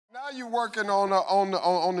are you working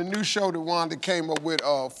on the new show that Wanda came up with,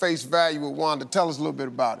 Face Value with Wanda? Tell us a little bit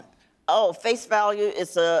about it. Oh, Face Value,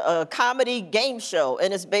 it's a comedy game show,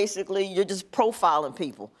 and it's basically you're just profiling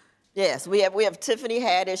people. Yes, we have Tiffany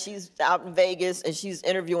Haddish. She's out in Vegas, and she's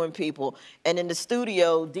interviewing people. And in the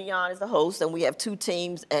studio, Deon is the host, and we have two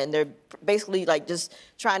teams, and they're basically like just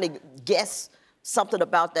trying to guess something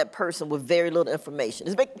about that person with very little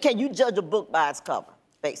information. Can you judge a book by its cover,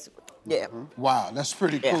 basically? Yeah. Wow, that's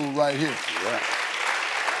pretty cool right here. Yeah.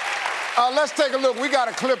 Let's take a look. We got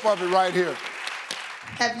a clip of it right here.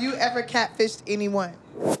 Have you ever catfished anyone?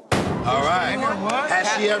 All right.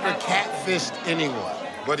 Has she ever catfished anyone?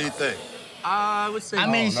 What do you think? I would say. I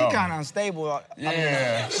mean, she kind of unstable.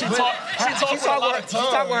 Yeah. She talks with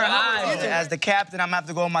her eyes. As the captain, I'm gonna have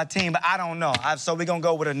to go with my team, but I don't know. So we're gonna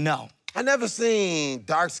go with a no. I never seen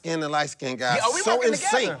dark-skinned and light-skinned guys so in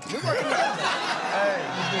sync.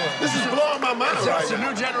 This is blowing my mind right now. It's a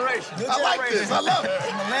new generation. I like this. I love it.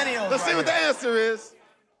 Millennials. Let's see what the answer is.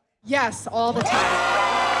 Yes, all the time.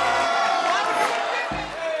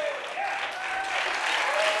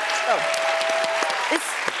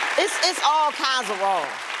 It's all kinds of wrong.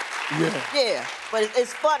 Yeah. Yeah, but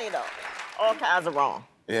it's funny, though. All kinds of wrong.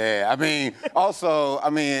 Yeah, I mean, also, I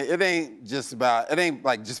mean, it ain't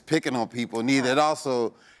like just picking on people neither. It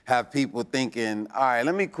also have people thinking, all right,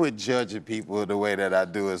 let me quit judging people the way that I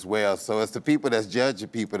do as well. So it's the people that's judging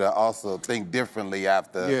people that also think differently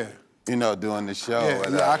after, you know, doing the show.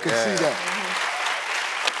 Yeah, I can see that.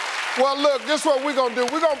 Well, look, this is what we're gonna do.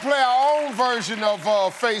 We're gonna play our own version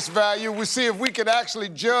of Face Value. We'll see if we can actually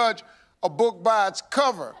judge a book by its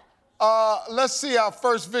cover. Let's see our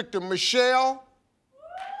first victim, Michelle.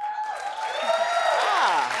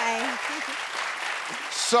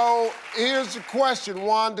 So here's the question,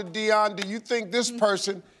 Wanda, Deon, do you think this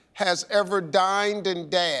person has ever dined and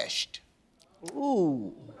dashed?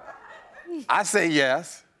 Ooh. I say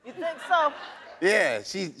yes. You think so? Yeah,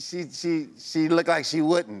 she looked like she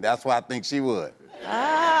wouldn't. That's why I think she would.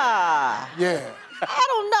 Ah. Yeah. I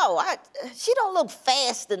don't know. She don't look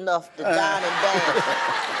fast enough to dine and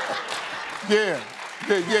dash.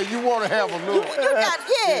 Yeah, you want to have a little...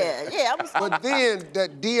 Yeah. But then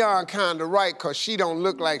that Deon kind of right, because she don't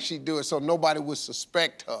look like she do it, so nobody would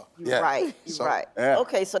suspect her. Yeah. Right, right. Yeah.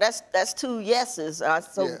 Okay, so that's two yeses.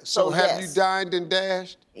 So have you dined and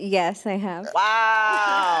dashed? Yes, I have.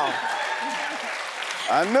 Wow.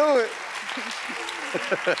 I knew it.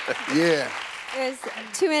 Yeah. There's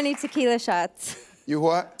too many tequila shots. You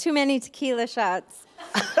what? Too many tequila shots.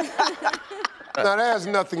 Now, that has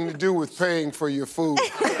nothing to do with paying for your food.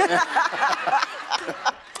 There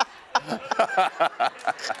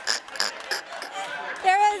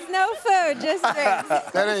was no food, just drinks.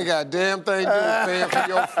 That ain't got a damn thing to do with paying for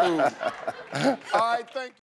your food. All right, thank you.